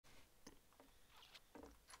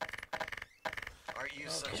you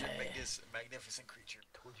such a magnificent creature?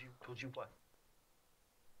 Told you what?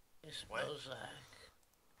 It smells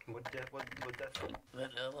like What that?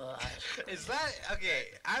 vanilla ice cream. Is that okay?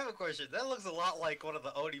 I have a question. That looks a lot like one of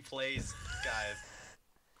the Oni Plays guys.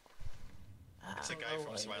 It's a guy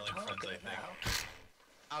from Smiling Friends, I think.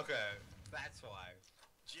 Okay, that's why.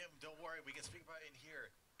 Jim, don't worry, we can speak about it in here.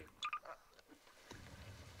 Come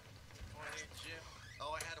on in, Jim.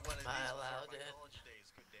 Oh, I had one of these before my college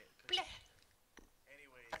days. Good day.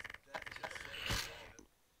 Anyways, that just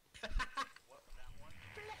what, that one?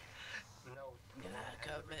 No. Can I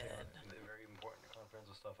come in? Very important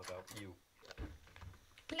confidential stuff about you.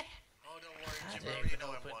 Oh, don't worry, Jim. I already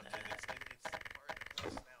know I'm wanted. It's part of the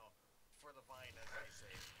quest now. For the vine, as they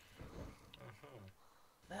say.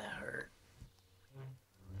 That hurt.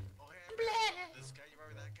 Oh, hey, this guy, you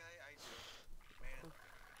remember that guy? Man,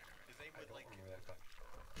 his name would like.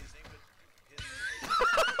 His name would.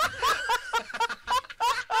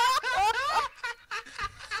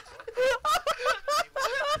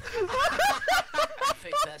 I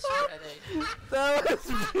think that's ready. That was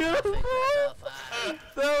beautiful.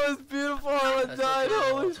 That was beautiful. I died.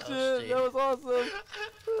 Holy shit. That was awesome.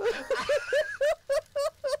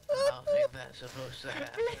 I don't think that's supposed to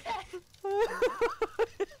happen.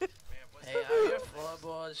 Hey, are your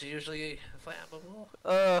floorboards usually flammable?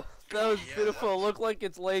 That was beautiful. It looked like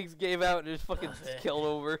its legs gave out and just fucking killed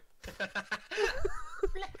over. Hey,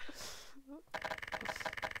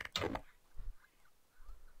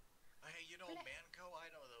 you know Manco? I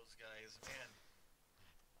know those guys, man.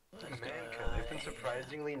 Manco, they've been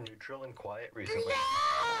surprisingly neutral and quiet recently.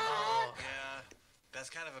 Oh, yeah. That's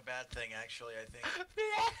kind of a bad thing, actually, I think.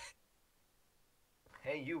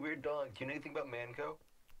 Hey, you weird dog. Do you know anything about Manco?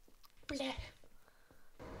 Yeah.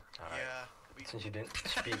 Since you didn't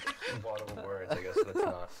speak audible words, I guess that's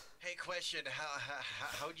not. Hey, question.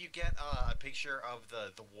 How'd you get a picture of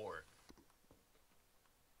the war?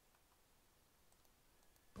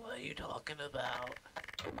 What are you talking about?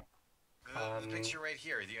 The picture right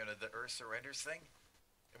here, the Earth surrenders thing?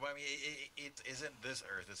 Well, I mean, it isn't this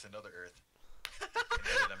Earth, it's another Earth.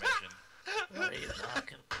 Another dimension. What are you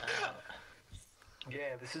talking about?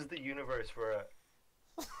 Yeah, this is the universe where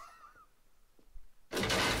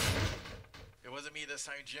It wasn't me this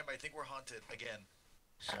time, Jim. I think we're haunted again.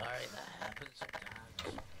 Sorry, that happens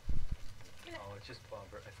sometimes. Oh, it's just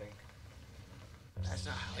Bobber, I think. That's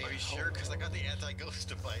not how Are you sure? Because I got the anti-ghost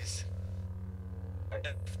device. The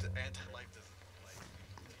anti-life device.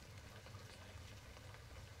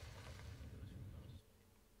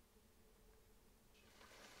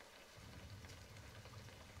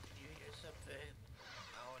 You hear something?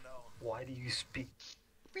 Oh no. Why do you speak?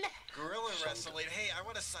 Gorilla wrestling. Hey, I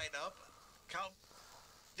want to sign up. Count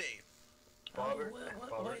Dave. Bobber,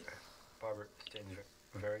 Oh, wait. Bobber, stand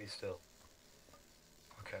very still.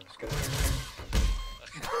 Okay, I'm just gonna.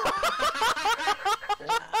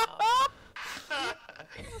 Wow.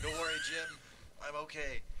 Don't worry, Jim. I'm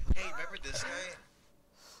okay. Hey, remember this guy?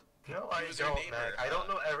 No, I was your don't, neighbor, man. I don't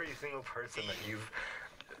know every single person that you've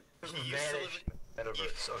He used to live managed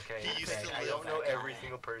metaverse, okay? he used to I live don't know that every guy.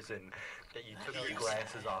 single person that you took know your that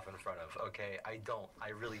glasses guy. off in front of, okay? I don't. I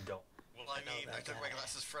really don't. Well, I know mean, that I took my guy.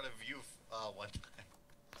 glasses in front of you one time.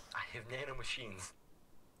 I have nano machines.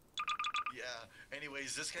 Yeah.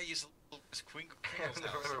 Anyways, this guy used to live in Queen I have King's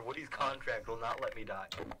to house. remember, Woody's contract will not let me die.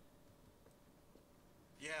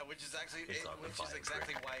 Yeah, which is actually It's on the fine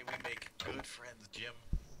exactly why we make good friends, Jim.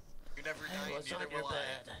 You never Hey, died, what's neither on your will I.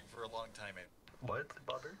 bed? For a long time. What,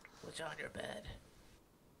 Bobber? What's on your bed?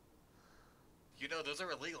 You know, those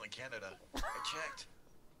are illegal in Canada. I checked.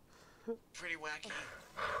 Pretty wacky.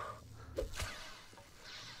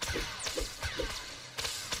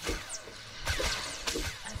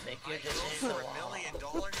 I think I you're go just in for the $1 wall. million,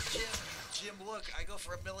 Jim. Jim, look, I go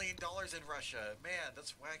for $1 million in Russia. Man,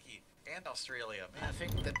 that's wacky. And Australia, I man.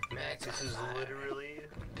 think the Max, bag's this on is fire. literally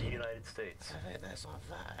the United States. I think that's on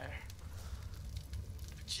fire.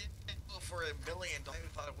 Jim, I go for $1 million. I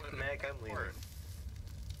thought it would have been Mac, I'm more. leaving.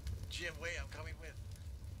 Jim, wait, I'm coming with.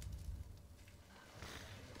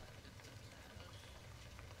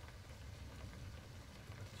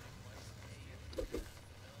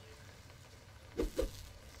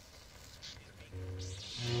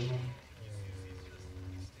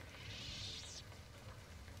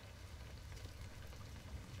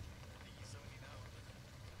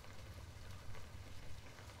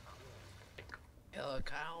 Yo, I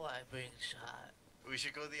kinda like being shot. We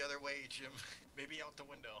should go the other way, Jim. Maybe out the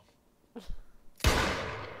window.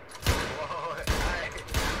 Whoa,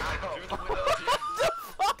 Through the window, Jim.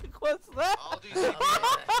 Fuck, what's that? I'll do Okay, something.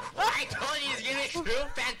 I told you he's giving me 2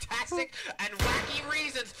 fantastic and wacky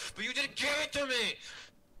reasons, but you didn't give it to me!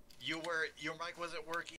 Your mic wasn't working.